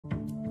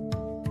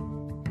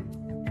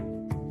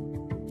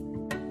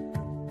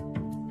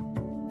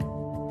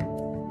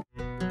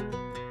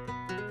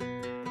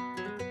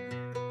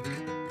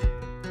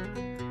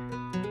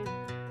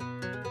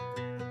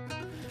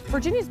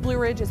Virginia's Blue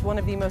Ridge is one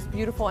of the most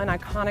beautiful and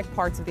iconic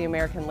parts of the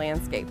American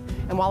landscape.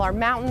 And while our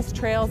mountains,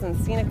 trails, and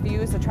scenic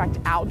views attract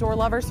outdoor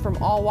lovers from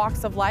all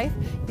walks of life,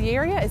 the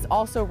area is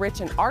also rich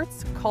in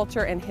arts,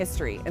 culture, and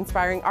history,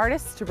 inspiring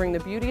artists to bring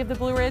the beauty of the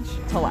Blue Ridge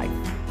to life.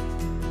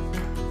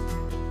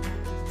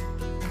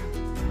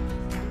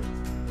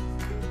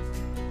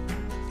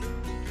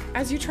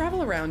 As you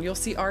travel around, you'll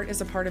see art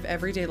as a part of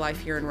everyday life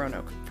here in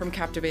Roanoke, from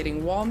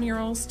captivating wall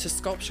murals to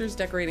sculptures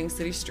decorating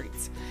city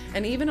streets,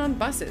 and even on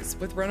buses,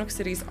 with Roanoke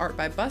City's Art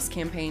by Bus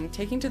campaign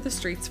taking to the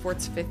streets for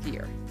its 5th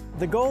year.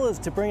 The goal is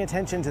to bring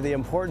attention to the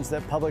importance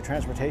that public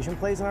transportation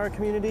plays in our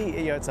community.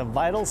 It's a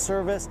vital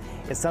service.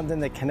 It's something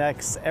that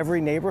connects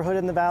every neighborhood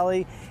in the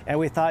valley, and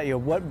we thought,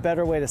 what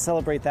better way to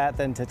celebrate that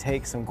than to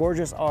take some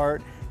gorgeous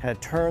art, kind of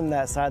turn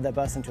that side of that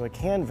bus into a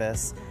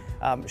canvas,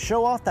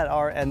 show off that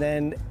art, and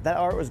then that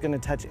art was going to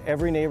touch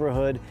every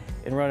neighborhood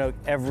in Roanoke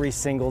every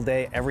single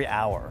day, every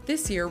hour.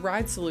 This year,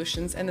 Ride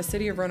Solutions and the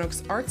City of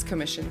Roanoke's Arts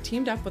Commission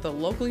teamed up with a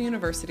local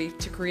university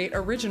to create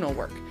original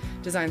work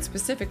designed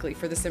specifically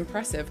for this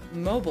impressive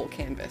mobile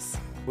canvas.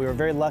 We were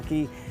very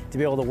lucky to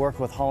be able to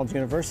work with Hollins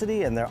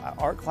University and their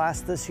art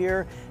class this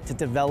year to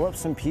develop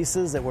some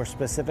pieces that were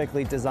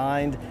specifically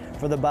designed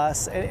for the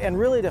bus and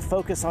really to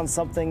focus on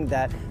something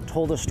that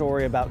told a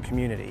story about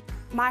community.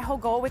 My whole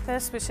goal with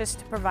this was just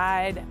to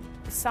provide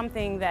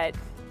something that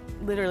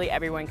literally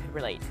everyone could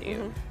relate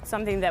to.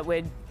 Something that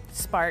would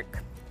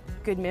spark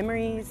good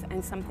memories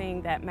and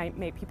something that might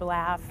make people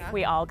laugh.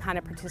 We all kind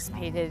of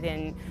participated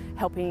in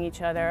helping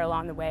each other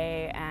along the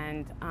way,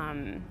 and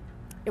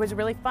it was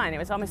really fun. It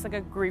was almost like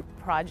a group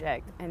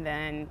project, and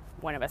then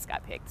one of us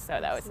got picked, so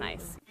that was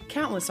nice.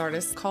 Countless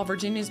artists call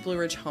Virginia's Blue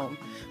Ridge home,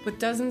 with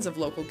dozens of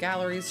local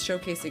galleries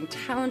showcasing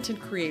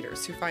talented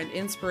creators who find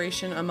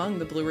inspiration among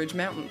the Blue Ridge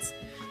Mountains.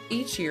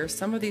 Each year,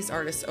 some of these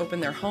artists open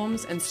their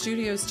homes and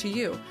studios to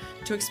you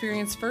to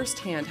experience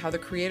firsthand how the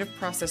creative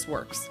process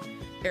works.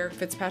 Eric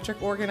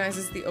Fitzpatrick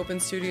organizes the Open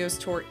Studios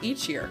tour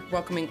each year,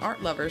 welcoming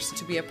art lovers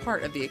to be a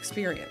part of the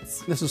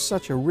experience. This is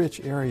such a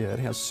rich area. It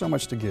has so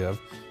much to give.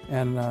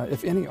 And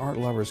if any art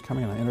lover is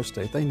coming on the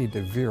interstate, they need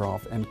to veer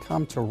off and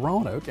come to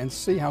Roanoke and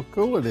see how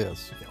cool it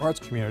is. The arts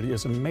community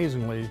is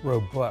amazingly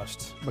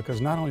robust because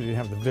not only do you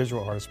have the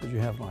visual artists, but you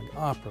have like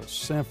opera,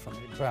 symphony,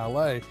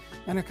 ballet,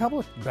 and a couple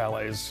of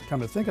ballets, come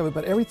to think of it,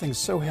 but everything's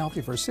so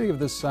healthy for a city of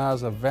this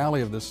size, a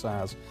valley of this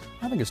size.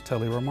 I think it's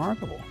totally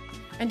remarkable.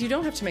 And you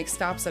don't have to make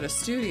stops at a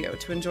studio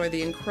to enjoy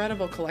the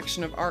incredible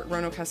collection of art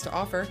Roanoke has to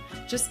offer.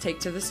 Just take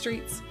to the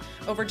streets.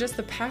 Over just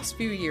the past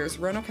few years,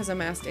 Roanoke has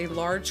amassed a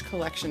large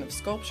collection of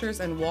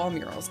sculptures and wall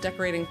murals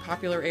decorating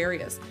popular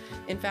areas.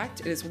 In fact,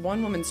 it is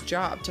one woman's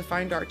job to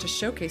find art to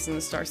showcase in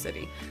the Star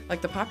City,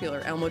 like the popular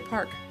Elmwood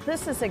Park.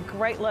 This is a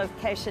great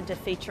location to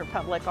feature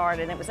public art,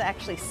 and it was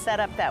actually set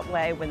up that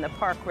way when the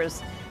park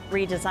was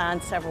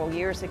redesigned several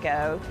years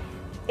ago.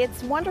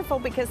 It's wonderful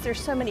because there's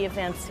so many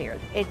events here.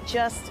 It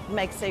just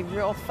makes a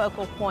real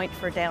focal point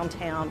for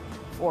downtown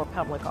for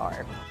public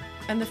art.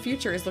 And the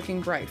future is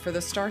looking bright for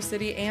the Star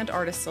City and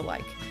artists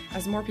alike,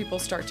 as more people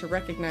start to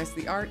recognize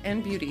the art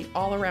and beauty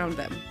all around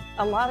them.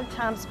 A lot of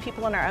times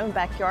people in our own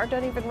backyard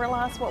don't even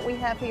realize what we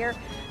have here.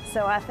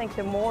 So I think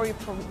the more we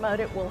promote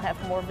it, we'll have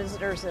more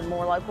visitors and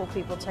more local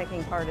people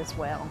taking part as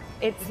well.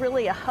 It's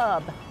really a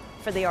hub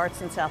for the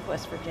arts in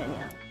Southwest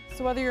Virginia.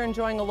 So whether you're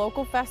enjoying a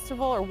local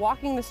festival or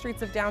walking the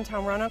streets of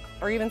downtown Roanoke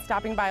or even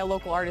stopping by a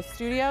local artist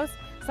studios,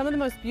 some of the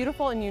most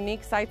beautiful and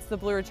unique sights the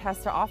Blue Ridge has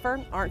to offer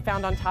aren't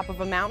found on top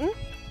of a mountain,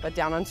 but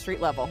down on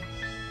street level.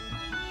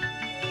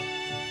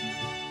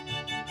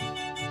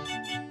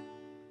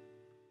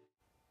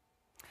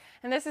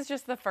 And this is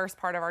just the first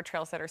part of our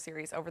Trailsetter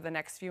series. Over the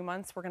next few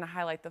months, we're going to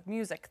highlight the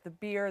music, the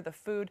beer, the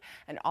food,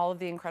 and all of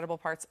the incredible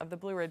parts of the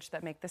Blue Ridge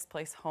that make this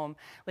place home.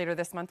 Later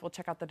this month, we'll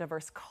check out the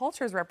diverse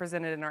cultures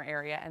represented in our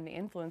area and the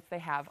influence they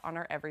have on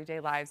our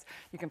everyday lives.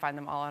 You can find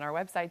them all on our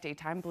website,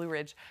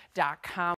 daytimeblueridge.com.